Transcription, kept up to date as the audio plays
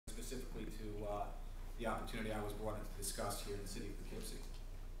the opportunity I was brought in to discuss here in the city of Poughkeepsie.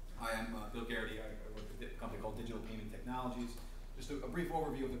 I am Bill Garrity. I work with a company called Digital Payment Technologies. Just a brief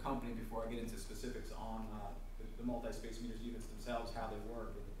overview of the company before I get into specifics on the multi-space meters units themselves, how they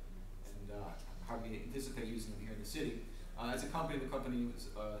work, and how we anticipate using them here in the city. As a company, the company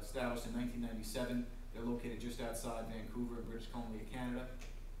was established in 1997. They're located just outside Vancouver, British Columbia, Canada.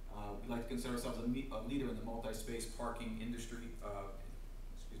 We like to consider ourselves a leader in the multi-space parking industry,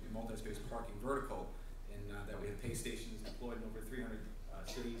 multi-space parking vertical, in that we have pay stations deployed in over 300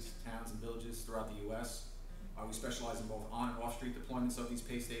 cities, towns, and villages throughout the U.S. We specialize in both on and off-street deployments of these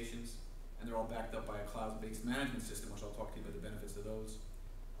pay stations, and they're all backed up by a cloud-based management system, which I'll talk to you about the benefits of those.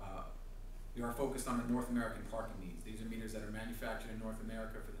 We are focused on the North American parking needs. These are meters that are manufactured in North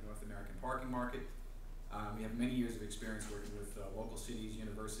America for the North American parking market. We have many years of experience working with local cities,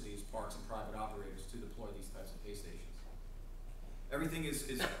 universities, parks, and private operators to deploy these types of pay stations. Everything is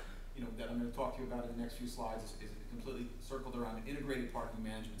that I'm going to talk to you about in the next few slides is completely circled around an integrated parking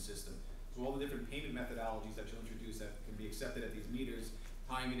management system. So all the different payment methodologies that you'll introduce that can be accepted at these meters,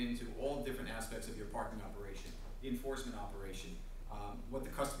 tying it into all different aspects of your parking operation, the enforcement operation, what the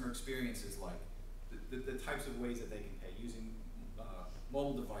customer experience is like, the types of ways that they can pay using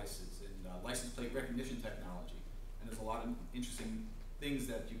mobile devices and license plate recognition technology. And there's a lot of interesting things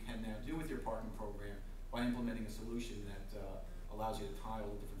that you can now do with your parking program by implementing a solution that allows you to tie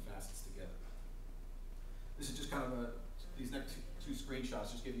all the different facets together. This is just kind of these next two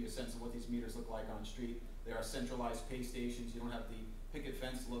screenshots just give you a sense of what these meters look like on street. They are centralized pay stations. You don't have the picket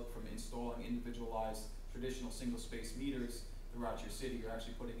fence look from installing individualized traditional single-space meters throughout your city. You're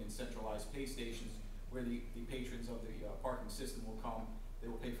actually putting in centralized pay stations where the patrons of the parking system will come.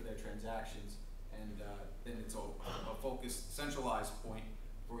 They will pay for their transactions, and then it's a focused, centralized point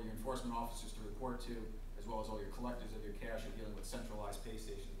for your enforcement officers to report to, as well as all your collectors of your cash. You're dealing with centralized pay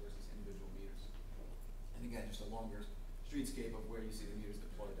stations versus individual meters. And again, just a longer streetscape of where you see the meters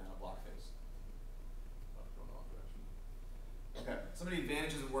deployed down a block face. Okay, some of the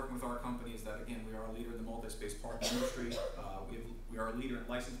advantages of working with our company is that, again, we are a leader in the multi-space parking industry. We are a leader in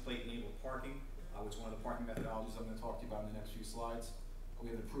license plate enabled parking, which is one of the parking methodologies I'm going to talk to you about in the next few slides. We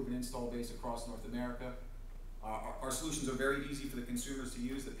have a proven install base across North America. Our solutions are very easy for the consumers to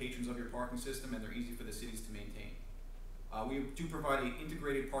use, the patrons of your parking system, and they're easy for the cities to maintain. We do provide an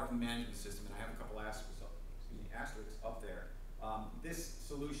integrated parking management system, and I have a couple asterisks up there. This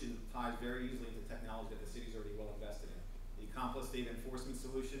solution ties very easily into technology that the city's already well invested in. The complex data enforcement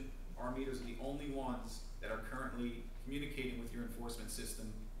solution, our meters are the only ones that are currently communicating with your enforcement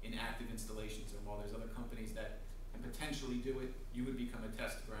system in active installations. And while there's other companies that can potentially do it, you would become a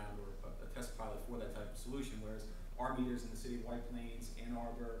test ground or a test pilot for that type of solution, whereas our meters in the city of White Plains, Ann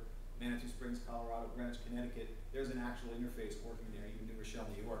Arbor, Manitou Springs, Colorado, Greenwich, Connecticut, there's an actual interface working there, even New Rochelle,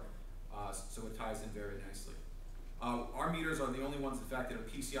 New York, so it ties in very nicely. Our meters are the only ones, in fact, that are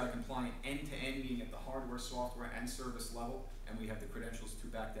PCI compliant end-to-end, meaning at the hardware, software, and service level, and we have the credentials to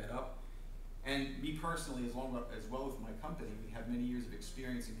back that up. And me personally, as well with my company, we have many years of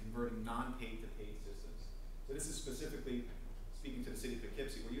experience in converting non-paid to paid systems. So this is specifically speaking to the city of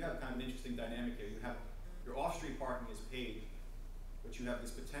Poughkeepsie, where you have kind of an interesting dynamic here. You have your off-street parking is paid, but you have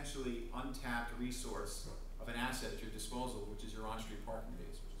this potentially untapped resource of an asset at your disposal, which is your on-street parking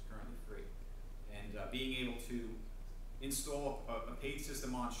base, which is currently free. And being able to install a paid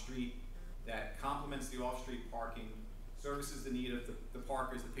system on street that complements the off-street parking, services the need of the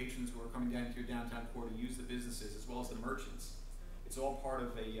parkers, the patrons who are coming down to your downtown core to use the businesses, as well as the merchants. It's all part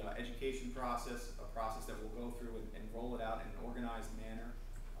of a education process, a process that we'll go through and roll it out in an organized manner.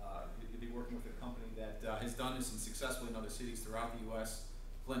 You'll be working with a company that has done this and successfully in other cities throughout the U.S.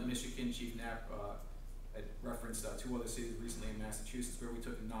 Flint, Michigan, Chief Knapp had referenced two other cities recently in Massachusetts where we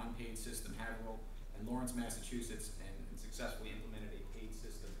took a non-paid system, Haverhill and Lawrence, Massachusetts, and successfully implemented a paid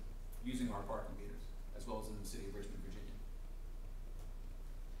system using our parking meters, as well as in the city of Richmond, Virginia.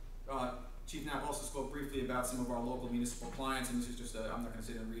 Chief Knapp also spoke briefly about some of our local municipal clients, and this is just, I'm not going to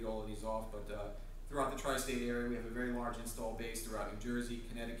sit and read all of these off, but throughout the tri-state area, we have a very large install base throughout New Jersey,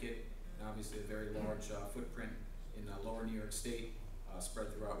 Connecticut, and obviously a very large footprint in lower New York State, spread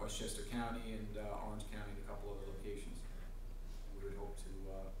throughout Westchester County and Orange County and a couple other locations. And we would hope to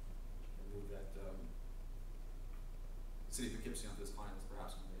move that city of Poughkeepsie onto this client list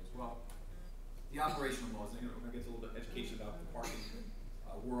perhaps one day as well. The operational laws, we're going to get to a little bit of education about the parking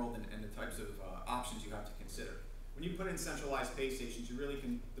world and the types of options you have to consider. When you put in centralized pay stations, you really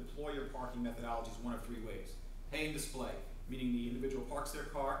can deploy your parking methodologies one of three ways. Pay and display, meaning the individual parks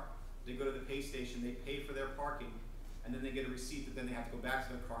their car, they go to the pay station, they pay for their parking, and then they get a receipt that then they have to go back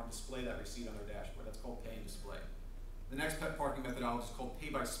to their car and display that receipt on their dashboard. That's called pay and display. The next parking methodology is called pay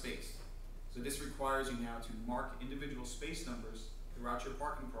by space. So this requires you now to mark individual space numbers throughout your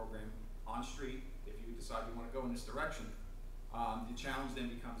parking program on street if you decide you want to go in this direction. The challenge then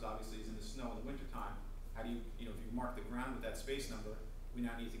becomes, obviously, is in the snow in the wintertime. How do you, if you mark the ground with that space number, we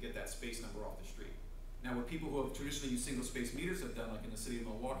now need to get that space number off the street. Now, what people who have traditionally used single space meters have done, like in the city of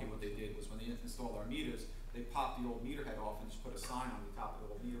Milwaukee, what they did was when they installed our meters, they popped the old meter head off and just put a sign on the top of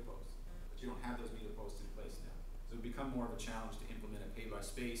the old meter post. But you don't have those meter posts in place now. So it become more of a challenge to implement a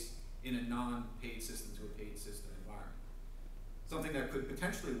pay-by-space in a non-paid system to a paid system environment. Something that could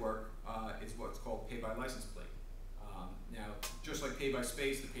potentially work is what's called pay-by-license plate. Now, just like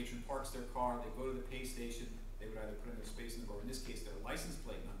pay-by-space, the patron parks their car, they go to the pay station, they would either put in their space number, or in this case, their license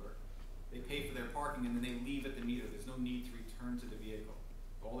plate number. They pay for their parking and then they leave at the meter. There's no need to return to the vehicle.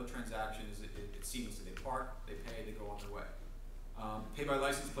 All the transaction is it's seamless. They park, they pay, they go on their way. Pay by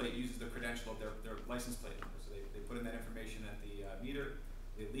license plate uses the credential of their license plate number. So they put in that information at the meter,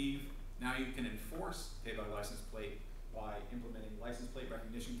 they leave. Now you can enforce pay by license plate by implementing license plate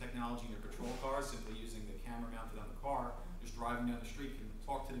recognition technology in your patrol cars, simply using the camera mounted on the car, just driving down the street, can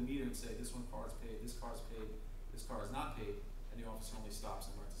talk to the meter and say, this one car is paid, this car is paid, this car is not paid, and the officer only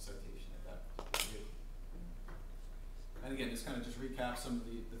stops and writes a citation at that vehicle. And again, this kind of just recaps some of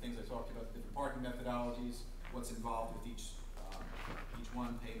the things I talked about, the different parking methodologies, what's involved with each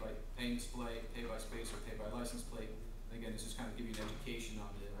one, pay and display, pay by space, or pay by license plate. And again, it's just kind of give you an education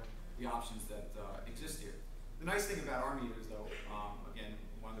on the options that exist here. The nice thing about our meters, though, again,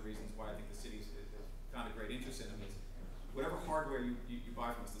 one of the reasons why I think the city's found a great interest in them is whatever hardware you buy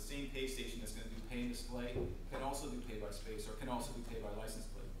from us, the same pay station that's going to do pay and display can also do pay by space, or can also do pay by license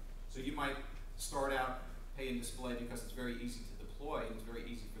plate. So you might start out pay and display because it's very easy to deploy and it's very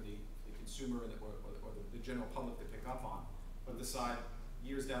easy for the consumer or the general public to pick up on. But decide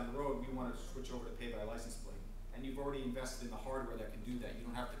years down the road, we want to switch over to pay by license plate. And you've already invested in the hardware that can do that. You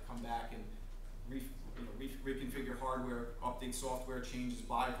don't have to come back and reconfigure hardware, update software changes,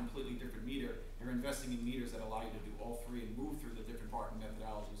 buy a completely different meter. You're investing in meters that allow you to do all three and move through the different parking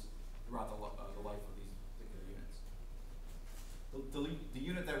methodologies throughout the life of these particular units. The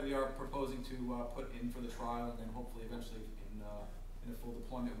unit that we are proposing to put in for the trial and then hopefully eventually in a full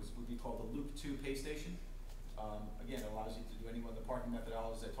deployment would be called the Loop 2 pay station. Again, it allows you to do any one of the parking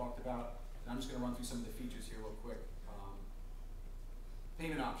methodologies I talked about. And I'm just going to run through some of the features here real quick.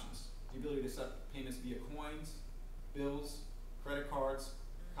 Payment options. The ability to set payments via coins, bills, credit cards,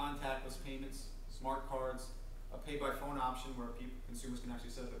 contactless payments, smart cards, a pay-by-phone option where consumers can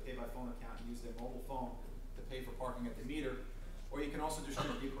actually set up a pay-by-phone account and use their mobile phone to pay for parking at the meter. Or you can also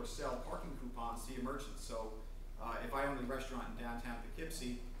distribute or sell parking coupons to your merchants. So if I own a restaurant in downtown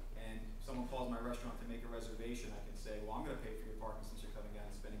Poughkeepsie and someone calls my restaurant to make a reservation, I can say, well, I'm going to pay for your parking since you're coming down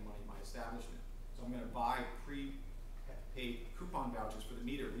and spending money in my establishment. So I'm going to buy prepaid coupon vouchers for the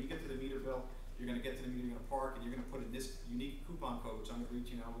meter. When you get to the meter bill, you're going to get to the meter, you're going to park, and you're going to put in this unique coupon code, which I'm going to read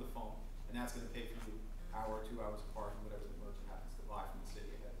to you now over the phone, and that's going to pay for you an hour or 2 hours of parking, whatever the merchant happens to buy from the city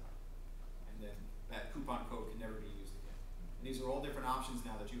ahead of time. And then that coupon code can never be used again. And these are all different options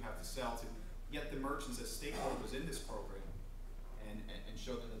now that you have to sell to get the merchants as stakeholders in this program and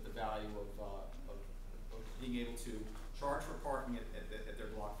show them that the value of being able to charge for parking at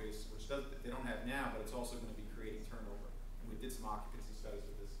their block face, which they don't have now, but it's also going to be creating turnover. And we did some occupancy studies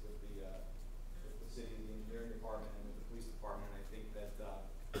with the city, the engineering department, and with the police department, and I think that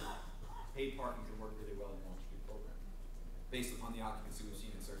paid parking can work really well in the on-street program, based upon the occupancy we've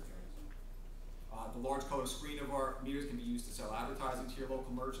seen in certain areas. The large color screen of our meters can be used to sell advertising to your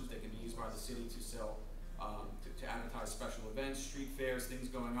local merchants. They can be used by the city to sell, to advertise special events, street fairs, things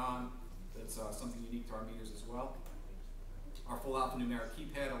going on. That's something unique to our meters as well. Our full alphanumeric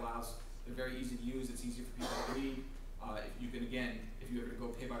keypad they're very easy to use. It's easy for people to read. If you ever go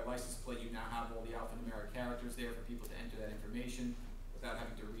pay by license plate, you now have all the alphanumeric characters there for people to enter that information without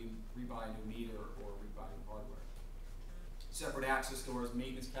having to rebuy a new meter or rebuy new hardware. Separate access doors,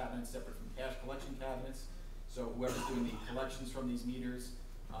 maintenance cabinets, separate from cash collection cabinets. So whoever's doing the collections from these meters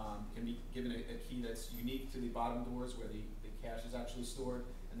can be given a key that's unique to the bottom doors where the cash is actually stored,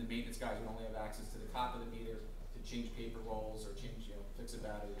 and the maintenance guys would only have access to the top of the meter to change paper rolls or change, fix a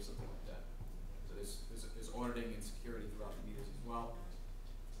battery or something like that. So there's auditing and security throughout the meters as well.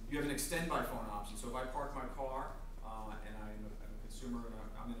 You have an extend by phone option. So if I park my car and I'm a consumer and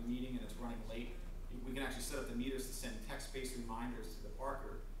I'm in a meeting and it's running late, we can actually set up the meters to send text-based reminders to the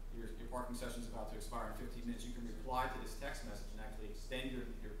parker. Your parking session is about to expire in 15 minutes. You can reply to this text message and actually extend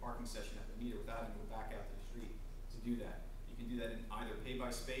your parking session at the meter without having to go back out to the street to do that. You can do that in either pay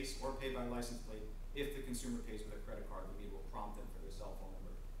by space or pay by license plate. If the consumer pays with a credit card, the meter will prompt them for their cell phone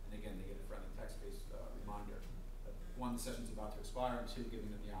number. And again, they get a friendly text-based reminder. one, the session's about to expire, and two, giving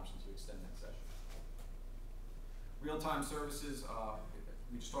them the option to extend that session. Real-time services,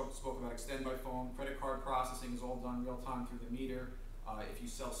 we just spoke about extend by phone. Credit card processing is all done real-time through the meter. If you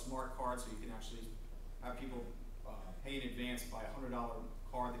sell smart cards, so you can actually have people pay in advance by a $100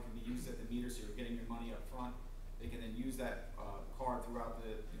 card that can be used at the meter, so you're getting your money up front. They can then use that card throughout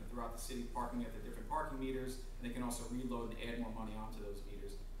the city, parking at the different parking meters, and they can also reload and add more money onto those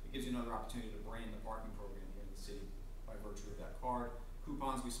meters. It gives you another opportunity to brand the parking program here in the city by virtue of that card.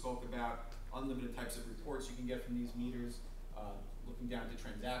 Coupons we spoke about, unlimited types of reports you can get from these meters, looking down to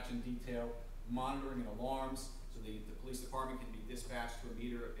transaction detail, monitoring and alarms, so the police department can be dispatched to a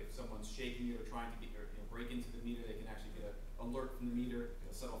meter if someone's shaking it or trying to break into the meter. They can actually get an alert from the meter.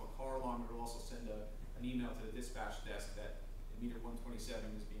 It'll set off a car alarm. It'll also send an email to the dispatch desk that meter 127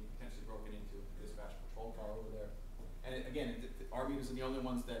 is being potentially broken into. Dispatch patrol car over there. And again, our meters are the only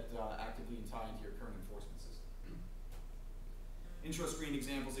ones that actively tie into your current enforcement system. Intro screen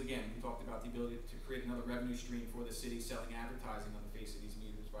examples, again, we talked about the ability to create another revenue stream for the city, selling advertising on the face of these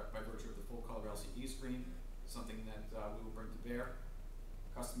meters by virtue of the full color LCD screen, something that we will bring to bear.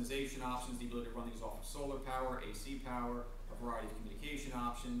 Customization options, the ability to run these off of solar power, AC power, a variety of communication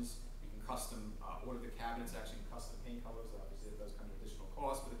options. You can custom order the cabinets, actually in custom paint colors. Obviously, it does come at additional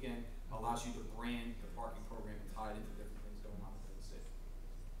cost, but again, allows you to brand the parking program and tie it into different things going on within the city.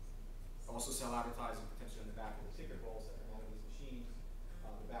 Also sell advertising potentially on the back of the ticket rolls that are on these machines.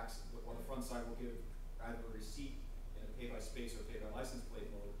 The front side will give either a receipt in a pay by space or pay by license plate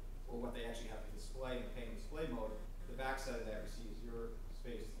mode, or what they actually have to display in a pay and display mode. The back side of that receipt is your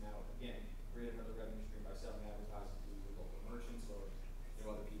space to now, again, create another revenue stream by selling advertising to your local merchants or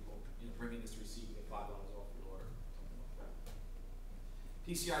other people. Bring in this receipt, get $5 off your order, something like that.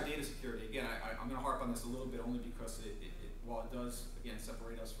 PCI data security, again, I'm going to harp on this a little bit only because while it does, again,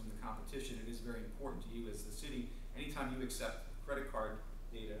 separate us from the competition, it is very important to you as the city. Anytime you accept credit card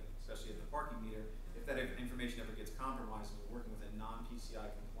data, especially at the parking meter, if that information ever gets compromised and you're working with a non-PCI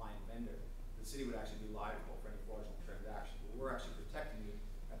compliant vendor, the city would actually be liable for any fraudulent transaction. But we're actually protecting you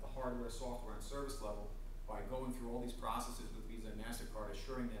at the hardware, software, and service level by going through all these processes with Visa and MasterCard,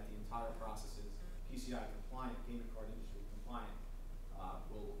 assuring that the entire process is PCI compliant, payment card industry compliant,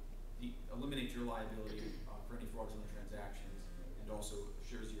 will eliminate your liability for any fraudulent transactions, and also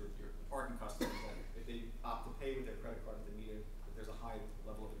assures your parking customers that if they opt to pay with their credit card at the meter, that there's a high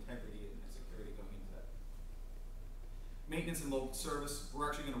level of integrity and security going into that. Maintenance and local service. We're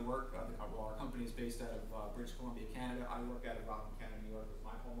actually going to work, our company is based out of British Columbia, Canada. I work out of Rockland County, New York with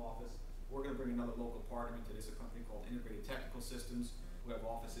my home office. We're going to bring another local partner into this, a company called Integrated Technical Systems, who have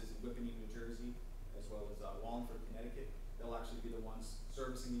offices in Whippany, New Jersey, as well as Wallingford, Connecticut. They'll actually be the ones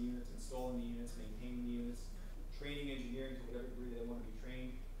servicing the units, installing the units, maintaining the units, training engineering to whatever degree they want to be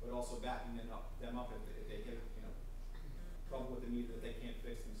trained, but also backing them up if they hit trouble with the meter that they can't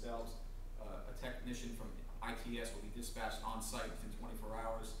fix themselves. A technician from ITS will be dispatched on site within 24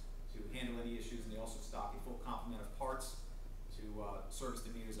 hours to handle any issues, and they also stock a full complement of parts to service the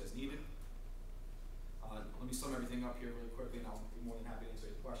meters as needed. Let me sum everything up here really quickly, and I'll be more than happy to answer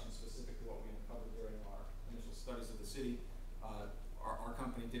any questions specific to what we uncovered during our initial studies of the city. Our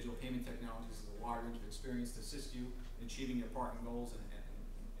company, Digital Payment Technologies, has a wide range of experience to assist you in achieving your parking goals and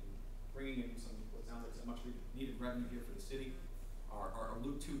bringing in what sounds like some much needed revenue here for the city. Our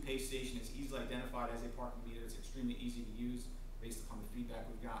Loop 2 pay station is easily identified as a parking meter. It's extremely easy to use based upon the feedback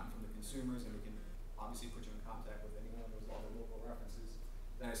we've gotten from the consumers, and we can obviously put you in contact with any one of those other local references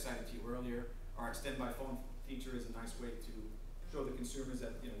that I cited to you earlier. Our extend by phone feature is a nice way to show the consumers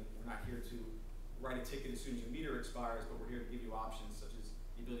that we're not here to write a ticket as soon as your meter expires, but we're here to give you options such as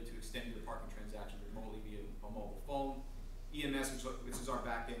the ability to extend your parking transaction remotely via a mobile phone. EMS, which is our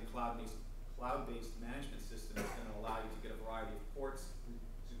back-end cloud-based management system, is going to allow you to get a variety of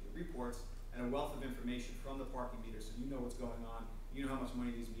reports and a wealth of information from the parking meter, so you know what's going on. You know how much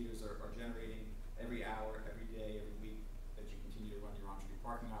money these meters are generating every hour, every day, every week that you continue to run your on-street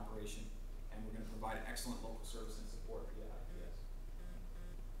parking operation. And we're going to provide excellent local service and support via IPS.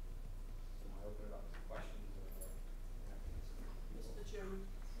 So I open it up to questions. Mr. Chairman.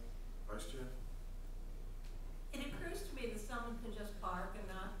 Vice Chair. It occurs to me that someone can just park and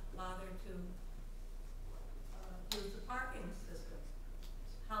not bother to use the parking system.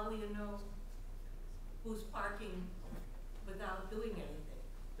 How will you know who's parking without doing anything?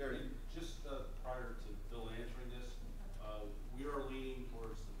 Barry, just prior to Bill answering this, we are leaning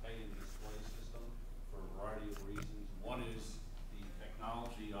towards the pay and display system for a variety of reasons. One is the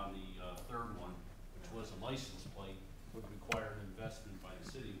technology on the third one, which was a license plate, would require an investment by the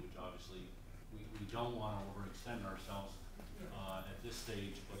city, which obviously we don't want to overextend ourselves at this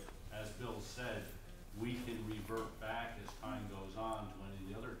stage. But as Bill said, we can revert back as time goes on to any of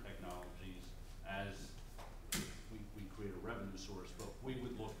the other technologies as we create a revenue source, but we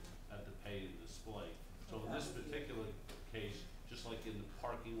would look at the pay and display. So in this particular case, just like in the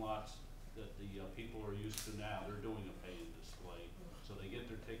parking lots that the people are used to now, they're doing a pay and display. So they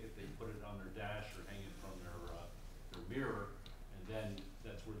get their ticket, they put it on their dash or hang it from their mirror, and then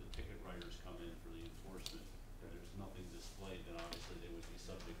that's where the ticket writers come in for the enforcement. If there's nothing displayed, then obviously they would be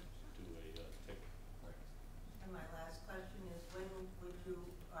subject to a ticket. And my last question is, when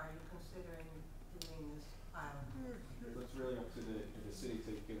are you considering doing this pilot? It's really up to the city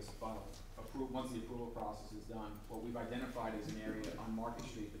to give us a final approval. Once the approval process is done, what we've identified is an area on Market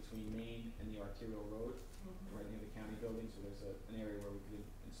Street between Main and the Arterial Road, right near the county building. So there's an area where we could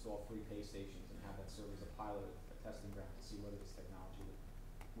install 3 pay stations and have that serve as a pilot, a testing ground to see whether this technology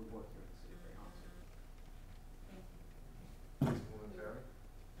would work here in the city, very honestly.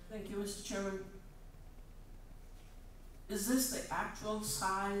 Thank you, Mr. Chairman. Is this the actual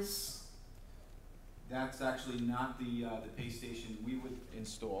size? That's actually not the pay station we would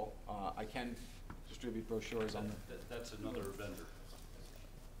install. I can distribute brochures on the. That's another vendor.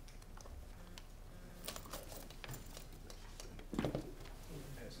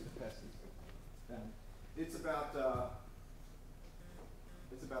 It's about a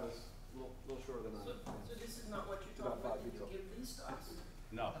little shorter than that. So this is not what you're talking about, did you give these to us?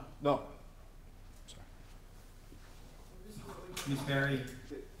 No. No. This is what we. Ms. Berry,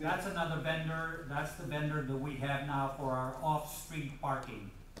 that's another vendor, that's the vendor that we have now for our off-street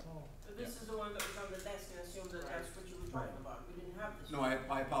parking. So this is the one that was on the desk, and I assume that that's what you were talking about, we didn't have this. No,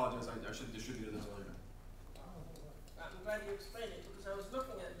 I apologize. I should have distributed this earlier. I'm glad you explained it, because I was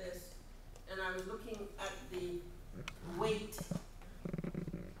looking at this, and I was looking at the weight.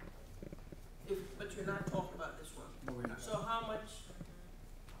 But you're not talking about this one. No, we're not. So how much,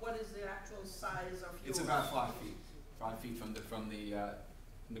 what is the actual size of yours? It's about 5 feet. 5 feet from the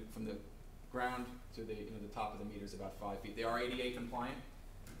ground to the the top of the meter is about 5 feet. They are ADA compliant,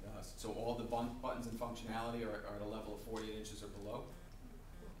 so all the buttons and functionality are at a level of 48 inches or below.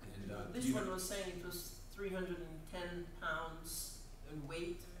 And This one was saying it was 310 pounds in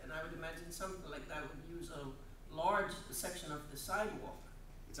weight, and I would imagine something like that would use a large section of the sidewalk.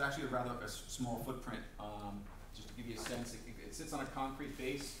 it's actually rather a small footprint. Just to give you a sense, it sits on a concrete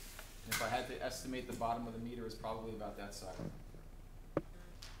base. And if I had to estimate, the bottom of the meter is probably about that size,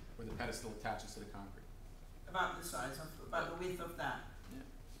 where the pedestal attaches to the concrete. About the size of, about the width of that. Yeah,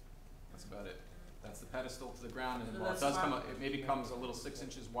 that's about it. That's the pedestal to the ground, and So then while it that's does come about- up, it maybe comes a little 6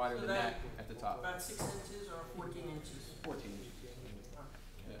 inches wider So than that- that at the top. About 6 inches or 14 inches. 14 inches.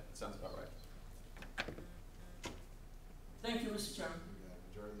 Yeah, that sounds about right. Thank you, Mr. Chairman.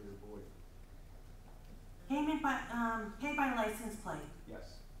 Majority of the board. Payment by, pay by license plate.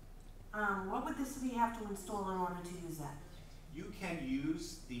 Yes. What would the city have to install in order to use that? You can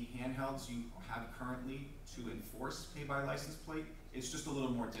use the handhelds you have currently to enforce pay by license plate. It's just a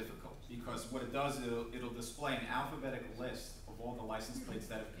little more difficult because what it does, it'll display an alphabetic list of all the license plates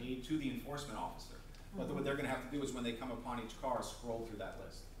that have paid to the enforcement officer. But what they're gonna have to do is when they come upon each car, scroll through that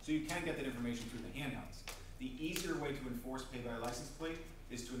list. So you can get that information through the handhelds. The easier way to enforce pay by license plate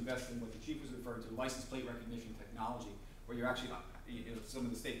is to invest in what the chief was referring to, license plate recognition technology, where you're actually, some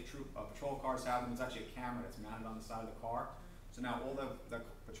of the state patrol cars have them. It's actually a camera that's mounted on the side of the car. So now all the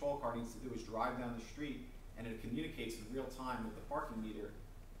patrol car needs to do is drive down the street, and it communicates in real time with the parking meter,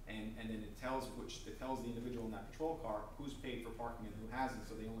 and then it tells the individual in that patrol car who's paid for parking and who hasn't,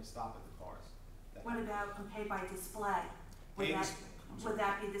 so they only stop at the cars. What about pay by display? Pay Would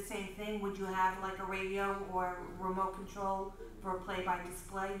that be the same thing? Would you have like a radio or remote control for play by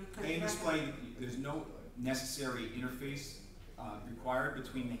display? Pay and display, there's no necessary interface required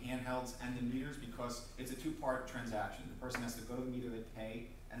between the handhelds and the meters because it's a 2-part transaction. The person has to go to the meter, they pay,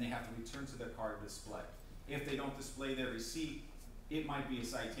 and they have to return to their car to display. If they don't display their receipt, it might be a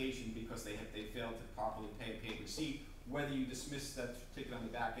citation because they failed to properly pay a paid receipt. Whether you dismiss that ticket on the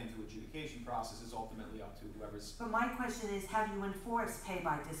back end through adjudication process is ultimately up to whoever's But my question is, how do you enforce pay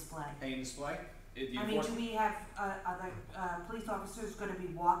by display? pay and display. I mean, do we have, are the police officers gonna be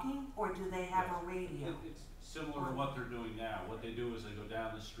walking, or do they have a radio? It's similar to what they're doing now. What they do is they go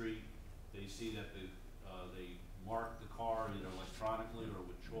down the street, they see that they mark the car either electronically or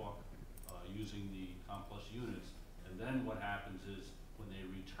with chalk, using the Complex units. And then what happens is when they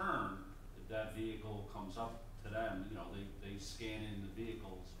return, if that vehicle comes up to them, they scan in the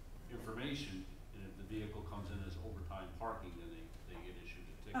vehicle's information, and if the vehicle comes in as overtime parking, then they get issued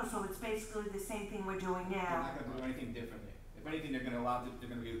a ticket. Oh, so it's basically the same thing we're doing They're now. not gonna do anything differently. If anything, they're gonna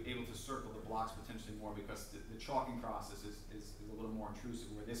be able to circle the blocks potentially more, because the chalking process is a little more intrusive,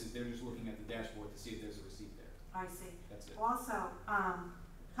 where they're just looking at the dashboard to see if there's a receipt there. I see. That's it. Also,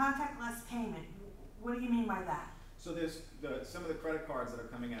 contactless payment, what do you mean by that? So there's some of the credit cards that are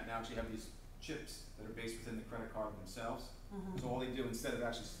coming out now actually have these chips that are based within the credit card themselves. Mhm. So all they do, instead of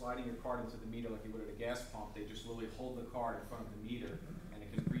actually sliding your card into the meter like you would at a gas pump, they just literally hold the card in front of the meter, and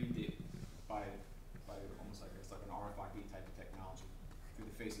it can read it by almost like it's like an RFID type of technology through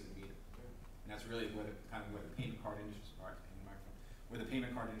the face of the meter. And that's really where the payment card industry, where the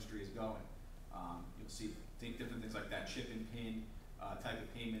payment card industry is going. You'll see different things like that, chip and pin type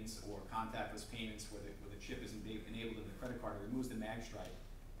of payments, or contactless payments, where the chip is enabled in the credit card. It removes the mag stripe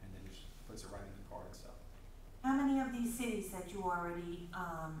and then just puts it right in the card itself. How many of these cities that you already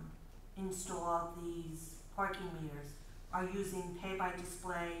installed these parking meters are using pay by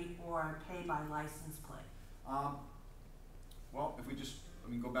display or pay by license plate? Well, if we just,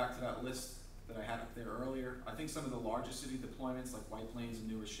 go back to that list that I had up there earlier, I think some of the largest city deployments, like White Plains and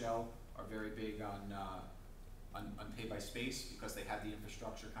New Rochelle, are very big on pay by space, because they have the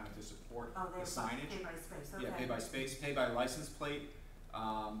infrastructure kind of to support Oh, the they're signage. pay by space, okay. Yeah, pay by space, pay by license plate.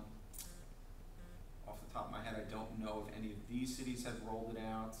 Off the top of my head, I don't know if any of these cities have rolled it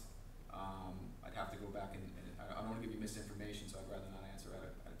out. I'd have to go back and I don't want to give you misinformation, so I'd rather not answer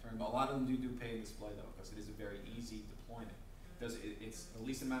at a turn. But a lot of them do pay and display though, because it is a very easy deployment. It's the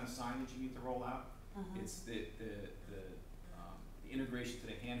least amount of signage you need to roll out. Mhm. It's the integration to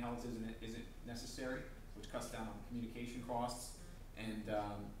the handhelds isn't necessary, which cuts down on communication costs, and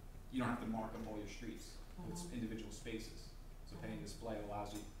you don't have to mark up all your streets. It's individual spaces. So pay and display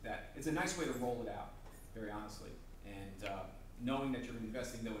allows you that. It's a nice way to roll it out, very honestly. And knowing that you're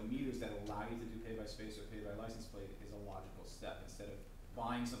investing though in meters that allow you to do pay by space or pay by license plate is a logical step, instead of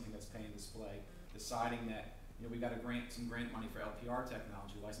buying something that's pay and display, deciding that we got some grant money for LPR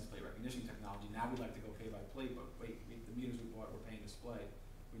technology, license plate recognition technology. Now we'd like to go pay by plate, but wait, the meters we bought were pay and display.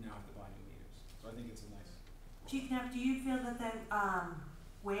 We now have to buy new meters. So I think it's a nice. Chief Knapp, do you feel that the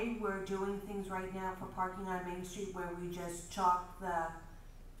way we're doing things right now for parking on Main Street, where we just chalk the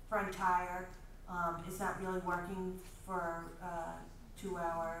front tire, is not really working to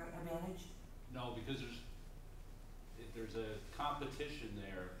our advantage? No, because there's a competition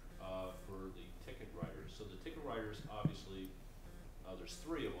there for the ticket writers. So the ticket writers, obviously, there's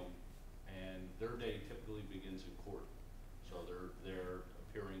 3 of them, and their day typically begins in court. So they're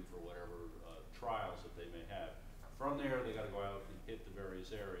appearing for whatever trials that they may have. From there, they got to go out and hit the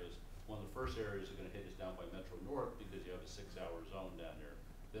various areas. One of the first areas they're going to hit is down by Metro North, because you have a 6-hour zone down there.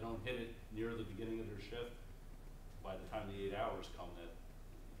 They don't hit it near the beginning of their shift. By the time the 8 hours come, that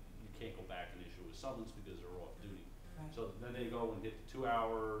you can't go back and issue a summons because they're off duty. Right. So then they go and hit the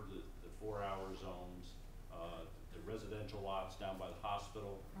 2-hour, the 4-hour zones. The residential lots down by the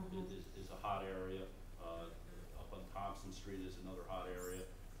hospital is a hot area. Up on Thompson Street is another hot area,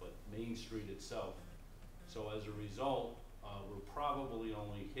 but Main Street itself. So as a result, we're probably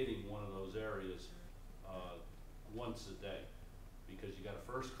only hitting one of those areas once a day, because you gotta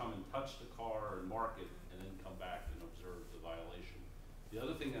first come and touch the car and mark it, and then come back and observe the violation. The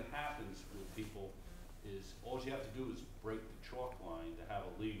other thing that happens with people is all you have to do is break the chalk line to have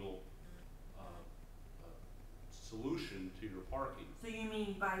a legal solution to your parking. So you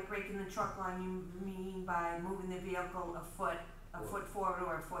mean by breaking the truck line, you mean by moving the vehicle a foot forward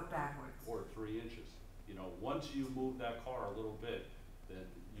or a foot backwards? Or 3 inches. Once you move that car a little bit, then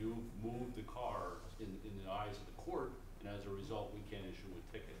you've moved the car in the eyes of the court, and as a result, we can't issue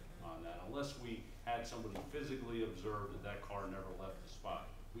a ticket on that unless we had somebody physically observe that car never left the spot.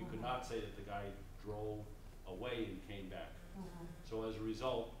 We could not say that the guy drove away and came back. So as a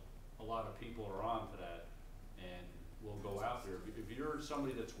result, a lot of people are on to that, and will go out there. If you're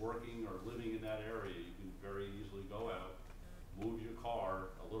somebody that's working or living in that area, you can very easily go out, move your car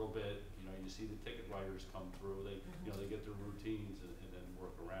a little bit. You see the ticket writers come through. They get their routines and then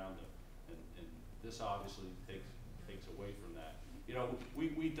work around them. And this obviously takes away from that.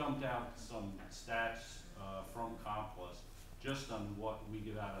 We dumped out some stats from Complus just on what we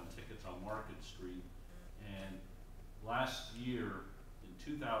give out on tickets on Market Street. And last year, in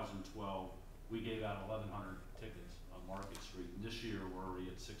 2012, we gave out 1,100 tickets on Market Street. And this year, we're already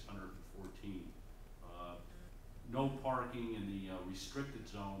at 614. No parking in the restricted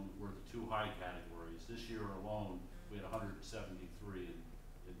zone were the 2 high categories. This year alone, we had 173 in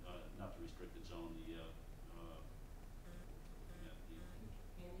not the restricted zone,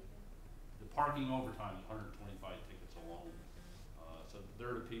 the parking overtime is 125 tickets alone. So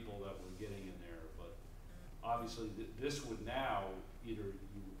they're the people that we're getting in there. But obviously, this would now either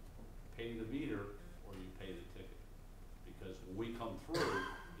you pay the meter or you pay the ticket, because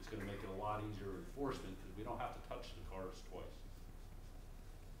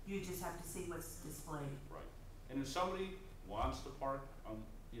You just have to see what's displayed. Right. And if somebody wants to park on,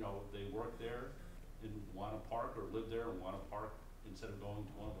 you know, they work there and wanna park or live there and wanna park instead of going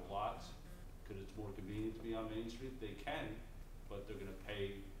to one of the lots, cause it's more convenient to be on Main Street, they can, but they're gonna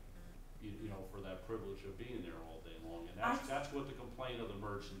pay, you know, for that privilege of being there all day long. And that's what the complaint of the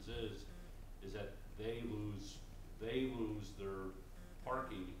merchants is that they lose their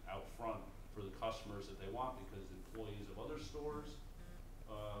parking out front for the customers that they want, because employees of other stores,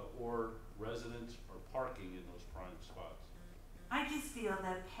 or residents are parking in those prime spots. I just feel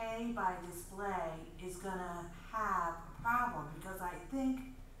that pay by display is gonna have a problem, because I think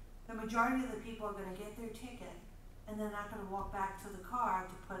the majority of the people are gonna get their ticket and they're not gonna walk back to the car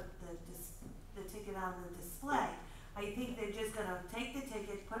to put the ticket on the display. I think they're just gonna take the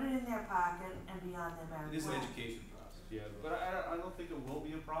ticket, put it in their pocket, and be on their merry way. It is an education process. Yeah, but I don't think it will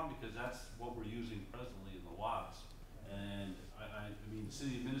be a problem, because that's what we're using presently in the lots. And I mean, the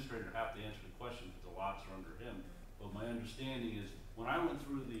city administrator have to answer the question, because the lots are under him. But my understanding is, when I went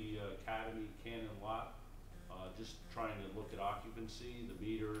through the Academy Cannon lot, just trying to look at occupancy, the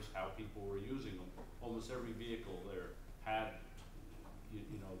meters, how people were using them, almost every vehicle there had,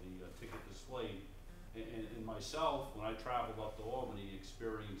 you know, the ticket displayed. And myself, when I traveled up to Albany,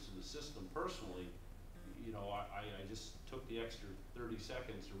 experiencing the system personally, you know, I just took the extra 30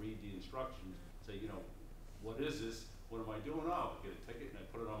 seconds to read the instructions, say, you know, what is this? What am I doing? Oh, I get a ticket, and I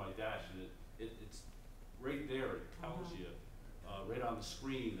put it on my dash, and it's right there. It tells you right on the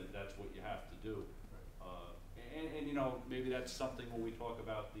screen that that's what you have to do. And you know, maybe that's something when we talk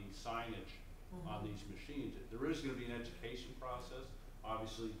about the signage on these machines. There is going to be an education process.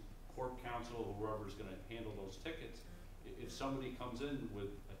 Obviously, Corp Counsel or whoever's going to handle those tickets, if somebody comes in with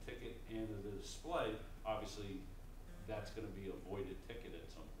a ticket and the display, obviously that's going to be a voided ticket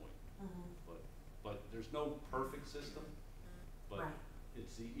at some point. But there's no perfect system, but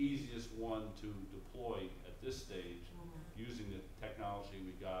it's the easiest one to deploy at this stage, using the technology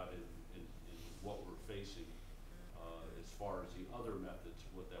we got and what we're facing, as far as the other methods,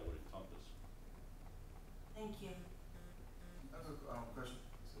 what that would encompass. Thank you. I have a question.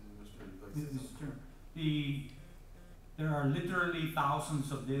 So, Mr. You'd like to say Mr. something? Chairman, there are literally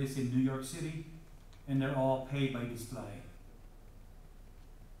thousands of this in New York City, and they're all paid by display.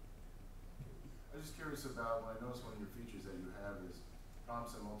 I was just curious about, when I noticed one of your features that you have is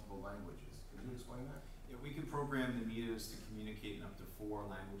prompts in multiple languages. Can you explain that? Yeah, we can program the meters to communicate in up to 4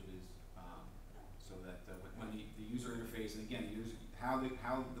 languages, so that when the user interface, and again, how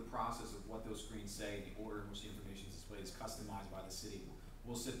the process of what those screens say, the order in which the information is displayed is customized by the city.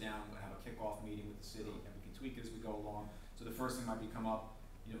 We'll sit down, we'll have a kickoff meeting with the city, and we can tweak it as we go along. So the first thing might be come up,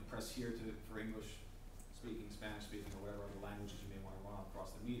 you know, press here for English speaking, Spanish speaking, or whatever other languages you may want to run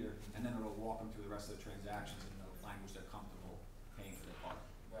across the meter, and then it'll walk them through the rest of the transactions in the language they're comfortable paying for their part.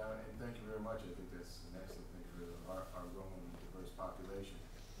 And thank you very much. I think that's an excellent thing for our growing diverse population.